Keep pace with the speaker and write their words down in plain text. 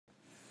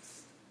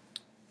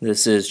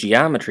This is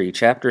Geometry,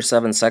 Chapter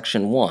 7,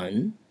 Section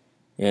 1,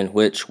 in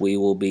which we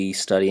will be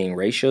studying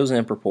ratios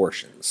and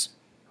proportions.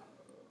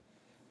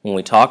 When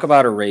we talk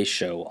about a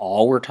ratio,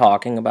 all we're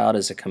talking about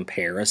is a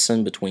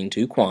comparison between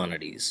two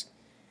quantities.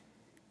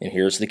 And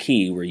here's the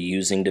key, we're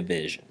using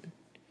division.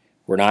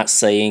 We're not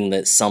saying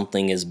that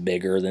something is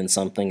bigger than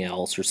something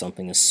else or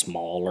something is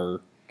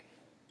smaller.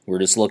 We're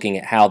just looking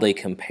at how they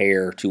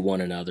compare to one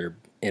another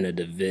in a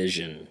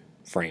division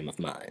frame of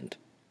mind.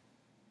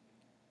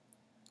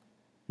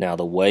 Now,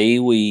 the way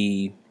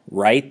we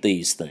write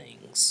these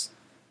things,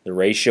 the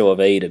ratio of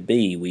A to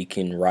B, we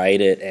can write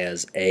it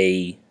as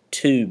A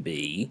to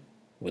B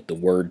with the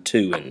word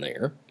to in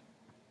there.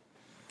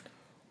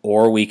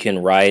 Or we can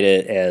write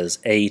it as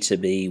A to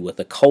B with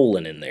a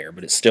colon in there,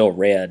 but it's still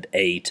read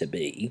A to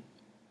B.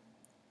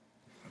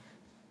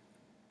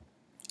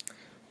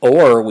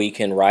 Or we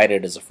can write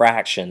it as a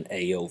fraction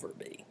A over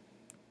B.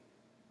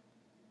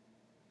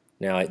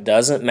 Now, it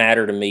doesn't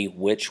matter to me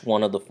which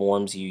one of the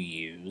forms you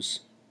use,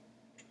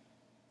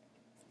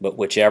 but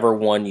whichever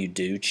one you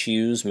do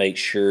choose, make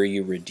sure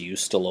you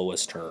reduce to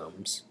lowest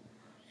terms.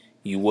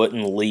 You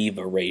wouldn't leave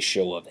a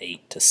ratio of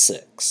 8 to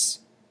 6.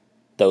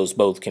 Those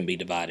both can be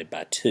divided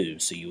by 2,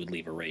 so you would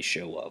leave a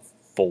ratio of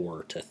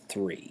 4 to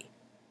 3.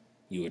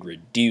 You would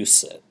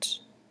reduce it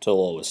to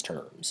lowest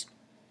terms.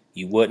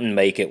 You wouldn't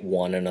make it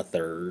 1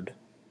 1/3.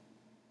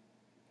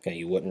 Okay,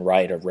 you wouldn't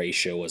write a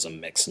ratio as a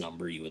mixed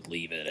number. You would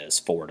leave it as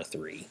 4 to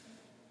 3.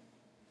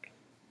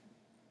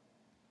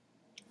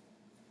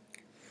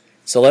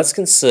 So let's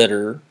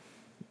consider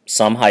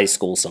some high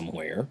school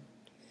somewhere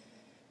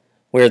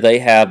where they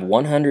have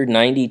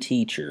 190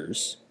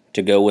 teachers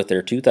to go with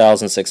their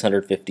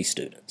 2,650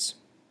 students.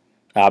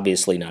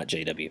 Obviously not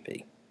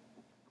JWP.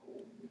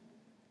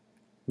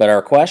 But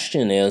our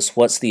question is,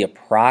 what's the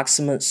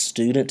approximate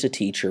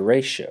student-to-teacher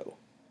ratio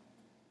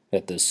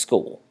at this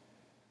school?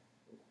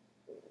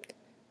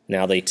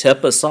 Now they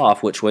tip us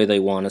off which way they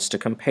want us to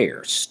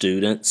compare,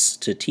 students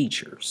to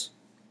teachers.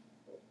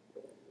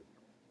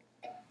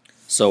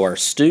 So our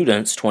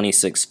students,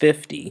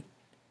 2,650,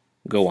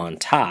 go on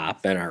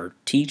top, and our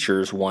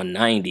teachers,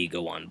 190,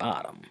 go on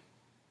bottom.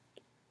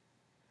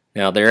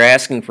 Now they're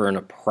asking for an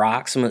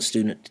approximate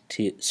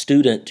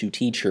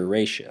student-to-teacher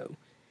ratio.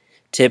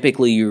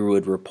 Typically you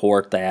would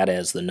report that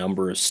as the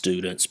number of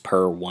students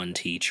per one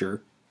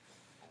teacher.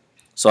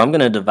 So I'm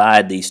going to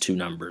divide these two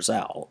numbers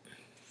out.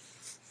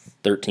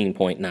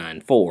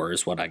 13.94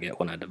 is what I get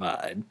when I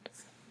divide.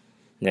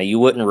 Now you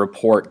wouldn't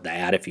report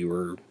that if you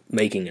were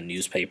making a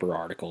newspaper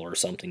article or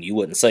something. You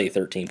wouldn't say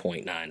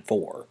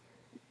 13.94.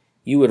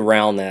 You would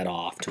round that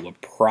off to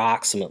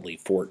approximately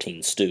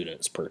 14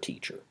 students per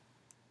teacher.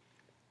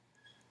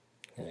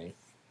 Okay.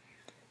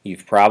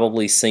 You've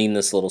probably seen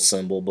this little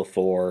symbol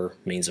before,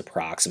 means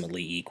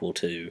approximately equal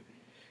to.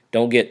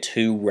 Don't get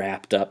too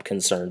wrapped up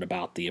concerned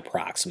about the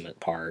approximate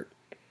part.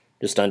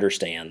 Just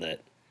understand that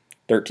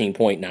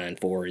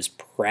 13.94 is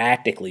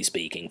practically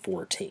speaking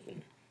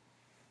 14.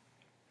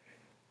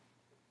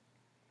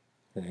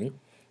 Okay.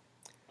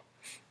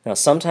 Now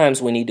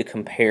sometimes we need to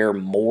compare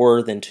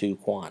more than two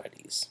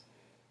quantities.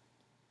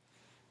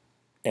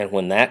 And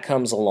when that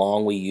comes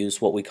along, we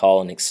use what we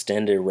call an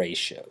extended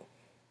ratio.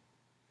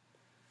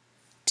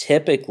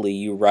 Typically,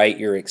 you write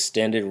your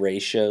extended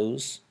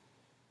ratios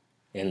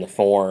in the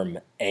form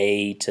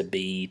A to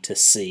B to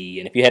C.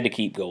 And if you had to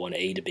keep going,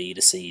 A to B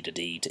to C to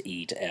D to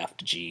E to F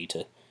to G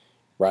to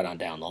right on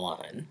down the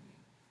line.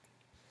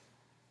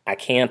 I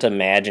can't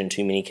imagine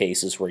too many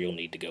cases where you'll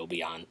need to go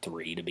beyond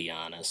 3, to be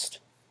honest.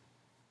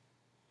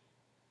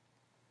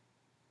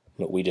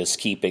 But we just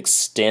keep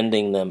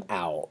extending them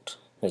out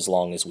as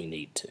long as we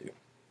need to.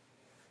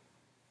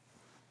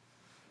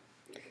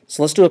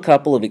 So let's do a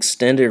couple of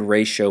extended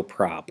ratio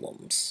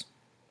problems.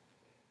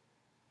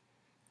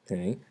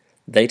 Okay.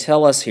 They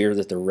tell us here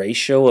that the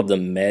ratio of the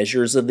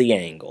measures of the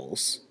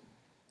angles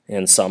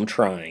in some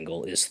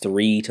triangle is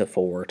 3 to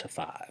 4 to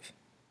 5.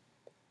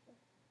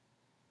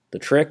 The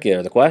trick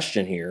here, the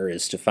question here,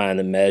 is to find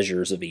the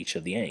measures of each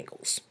of the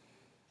angles.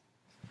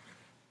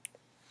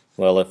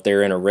 Well, if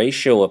they're in a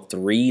ratio of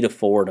 3 to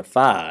 4 to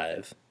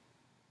 5,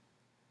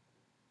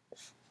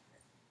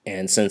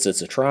 and since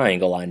it's a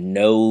triangle, I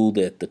know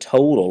that the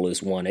total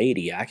is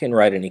 180, I can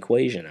write an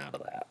equation out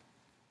of that.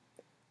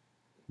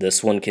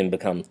 This one can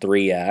become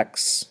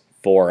 3x,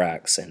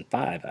 4x, and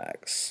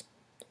 5x.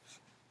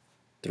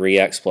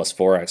 3x plus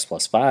 4x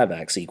plus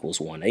 5x equals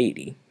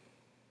 180.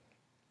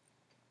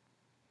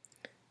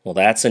 Well,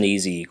 that's an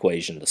easy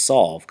equation to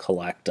solve.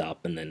 Collect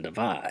up and then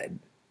divide.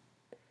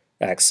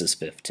 X is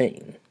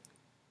 15.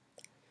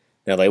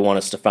 Now they want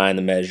us to find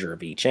the measure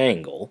of each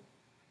angle.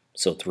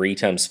 So 3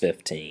 times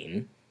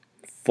 15,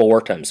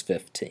 4 times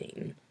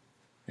 15,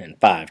 and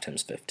 5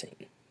 times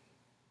 15.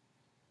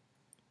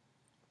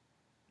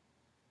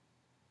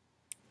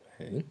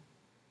 Okay.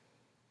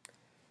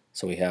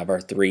 So we have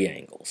our three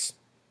angles.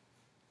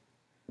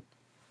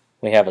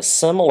 We have a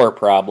similar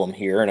problem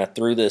here, and I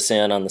threw this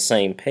in on the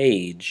same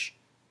page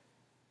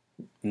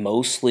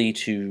mostly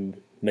to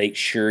make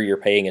sure you're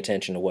paying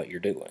attention to what you're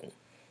doing.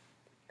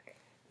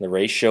 The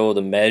ratio of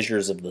the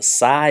measures of the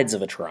sides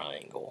of a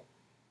triangle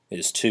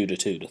is 2 to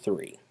 2 to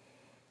 3.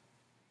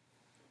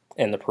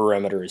 And the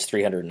perimeter is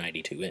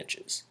 392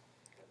 inches.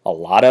 A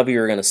lot of you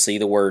are going to see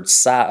the word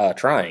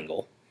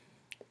triangle,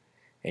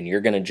 and you're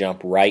going to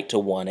jump right to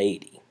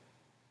 180.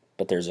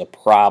 But there's a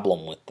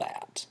problem with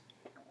that.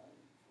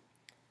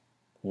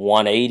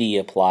 180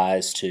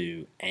 applies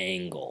to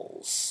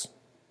angles.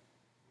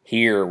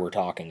 Here we're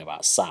talking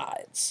about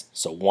sides,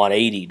 so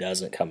 180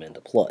 doesn't come into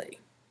play.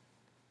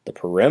 The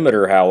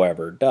perimeter,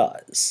 however,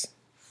 does.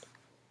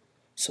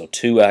 So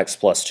 2x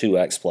plus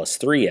 2x plus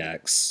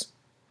 3x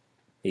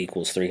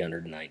equals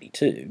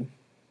 392.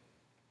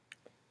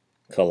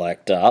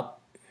 Collect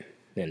up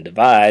and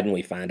divide, and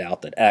we find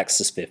out that x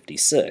is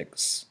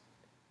 56.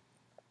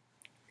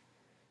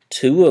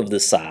 Two of the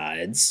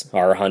sides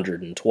are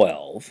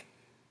 112,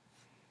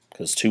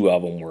 because two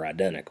of them were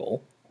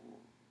identical.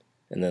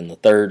 And then the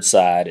third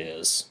side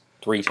is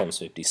 3 times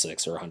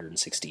 56, or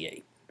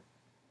 168.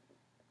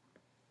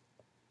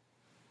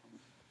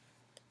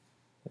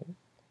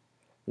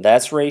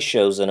 That's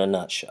ratios in a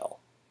nutshell.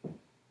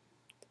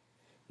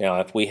 Now,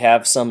 if we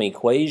have some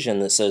equation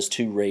that says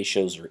two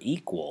ratios are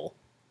equal,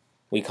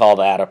 we call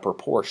that a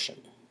proportion.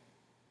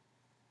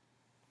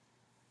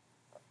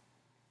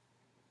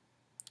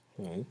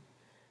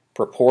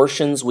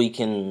 Proportions we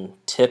can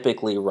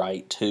typically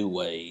write two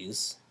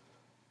ways.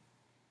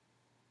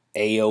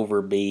 A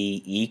over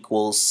B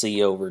equals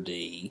C over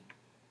D.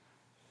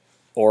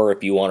 Or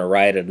if you want to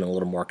write it in a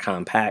little more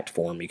compact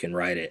form, you can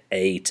write it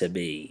A to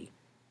B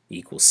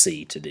equals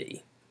C to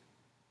D.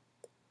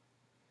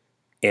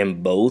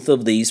 In both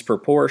of these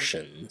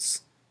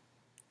proportions,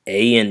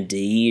 A and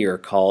D are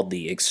called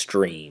the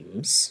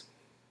extremes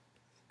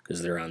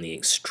because they're on the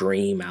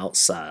extreme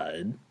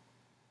outside.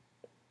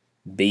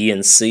 B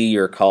and C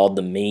are called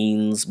the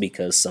means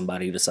because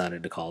somebody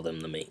decided to call them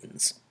the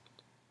means.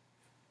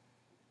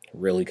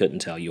 Really couldn't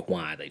tell you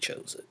why they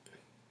chose it.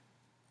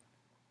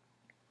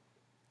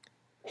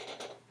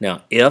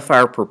 Now, if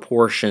our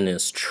proportion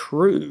is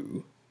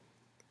true,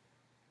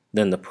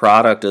 then the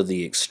product of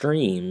the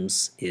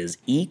extremes is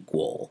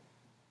equal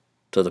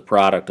to the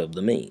product of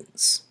the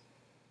means.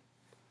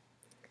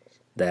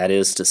 That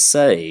is to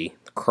say,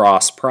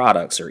 cross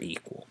products are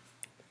equal.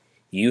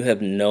 You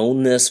have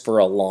known this for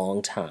a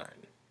long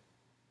time.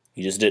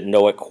 You just didn't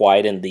know it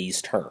quite in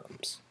these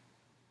terms.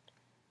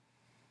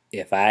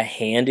 If I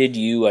handed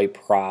you a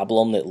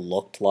problem that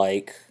looked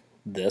like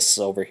this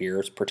over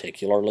here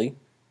particularly,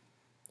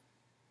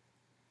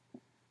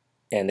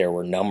 and there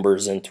were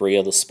numbers in 3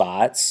 of the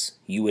spots,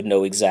 you would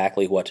know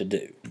exactly what to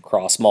do.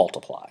 Cross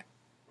multiply.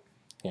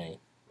 Okay.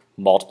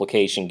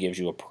 Multiplication gives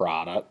you a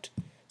product,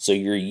 so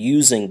you're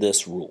using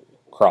this rule.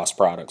 Cross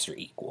products are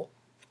equal.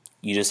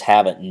 You just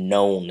haven't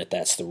known that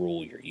that's the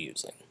rule you're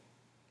using.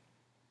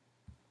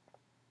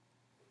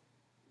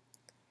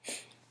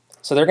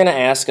 So they're going to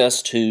ask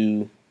us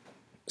to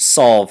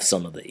solve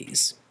some of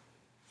these.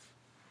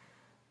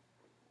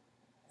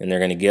 And they're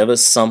going to give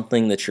us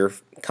something that you're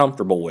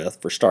comfortable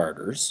with for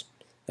starters.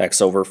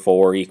 X over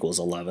 4 equals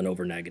 11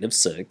 over negative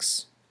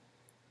 6.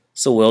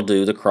 So we'll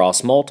do the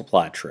cross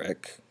multiply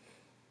trick.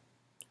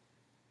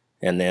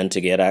 And then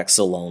to get x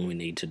alone, we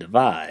need to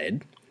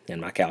divide.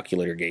 And my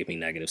calculator gave me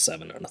negative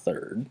 7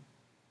 1/3.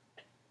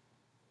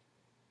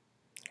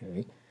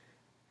 Okay.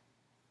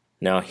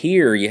 Now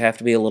here you have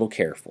to be a little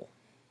careful.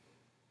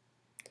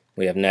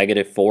 We have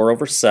negative 4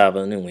 over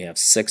 7, and we have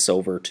 6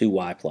 over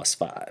 2y plus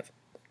 5.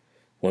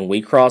 When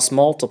we cross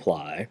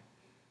multiply,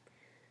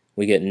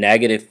 we get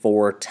negative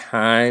 4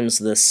 times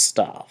this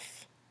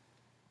stuff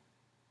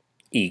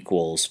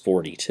equals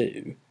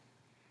 42.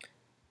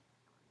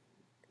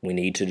 We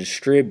need to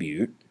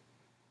distribute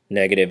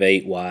negative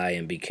 8y,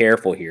 and be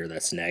careful here,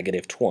 that's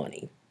negative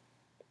 20.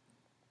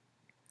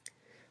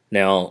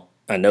 Now,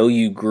 I know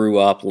you grew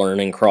up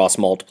learning cross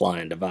multiply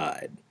and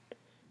divide,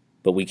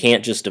 but we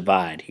can't just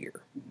divide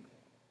here.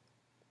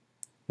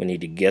 We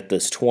need to get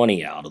this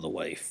 20 out of the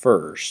way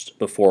first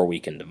before we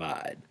can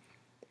divide.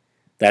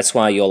 That's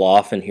why you'll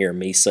often hear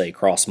me say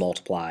cross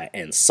multiply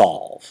and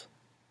solve.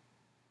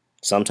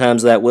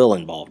 Sometimes that will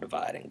involve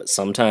dividing, but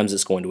sometimes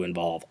it's going to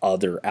involve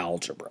other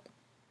algebra.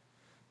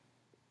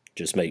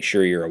 Just make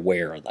sure you're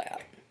aware of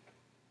that.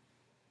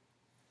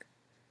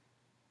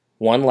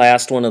 One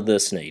last one of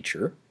this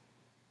nature.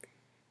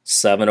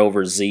 7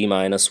 over z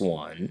minus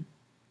 1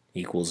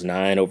 equals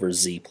 9 over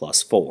z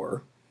plus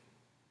 4.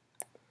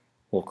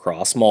 We'll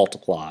cross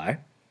multiply.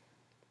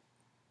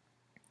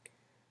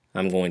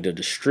 I'm going to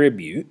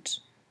distribute.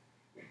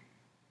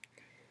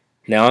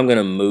 Now I'm going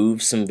to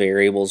move some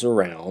variables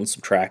around,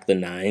 subtract the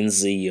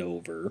 9z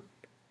over,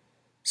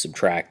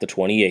 subtract the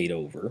 28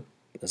 over,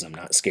 because I'm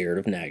not scared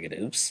of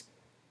negatives,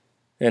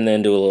 and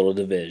then do a little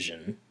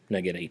division, and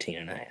I get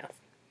 18.5.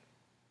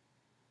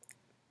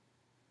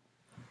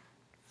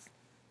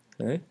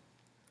 Okay.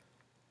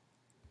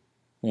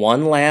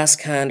 One last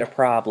kind of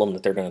problem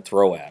that they're going to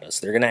throw at us.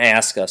 They're going to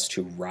ask us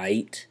to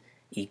write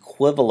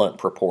equivalent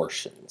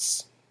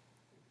proportions.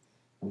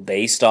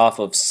 Based off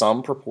of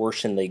some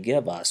proportion they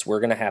give us, we're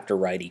going to have to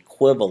write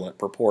equivalent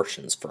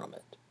proportions from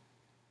it.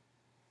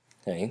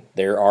 Okay?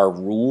 There are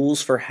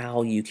rules for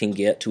how you can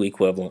get to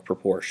equivalent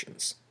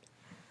proportions.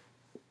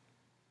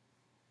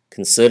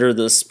 Consider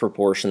this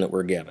proportion that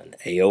we're given.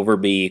 A over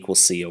B equals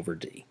C over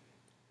D.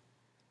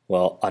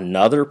 Well,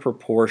 another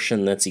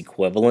proportion that's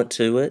equivalent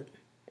to it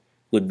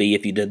would be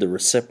if you did the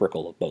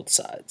reciprocal of both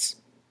sides.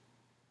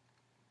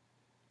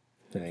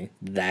 Okay?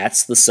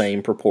 That's the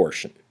same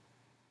proportion.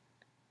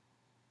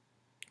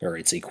 Or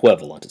it's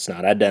equivalent. It's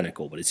not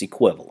identical, but it's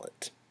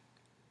equivalent.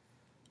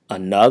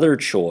 Another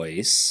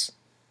choice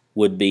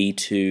would be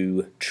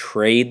to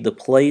trade the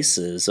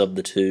places of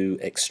the two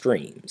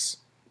extremes,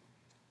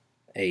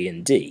 A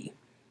and D.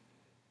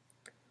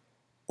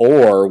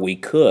 Or we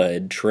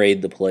could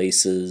trade the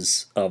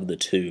places of the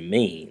two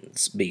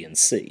means, B and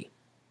C.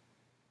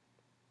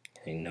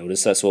 Okay,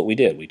 notice that's what we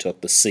did. We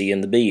took the C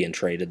and the B and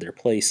traded their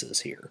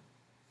places here.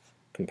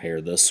 Compare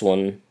this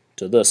one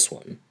to this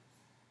one.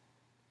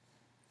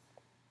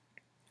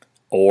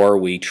 Or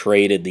we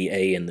traded the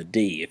A and the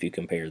D if you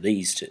compare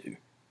these two.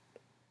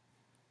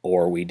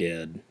 Or we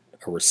did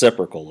a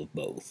reciprocal of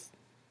both.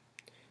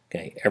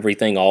 Okay,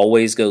 everything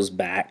always goes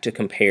back to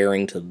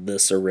comparing to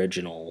this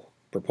original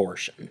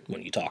proportion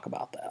when you talk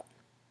about that.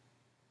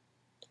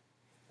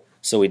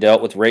 So we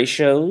dealt with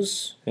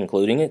ratios,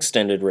 including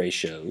extended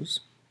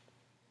ratios.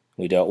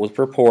 We dealt with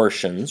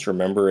proportions.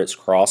 Remember, it's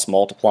cross,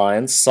 multiply,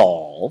 and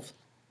solve.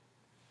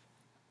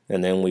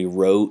 And then we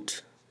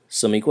wrote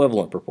some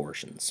equivalent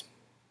proportions.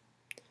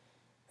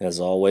 As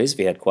always, if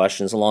you had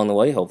questions along the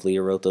way, hopefully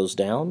you wrote those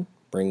down.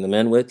 Bring them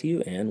in with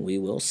you, and we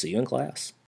will see you in class.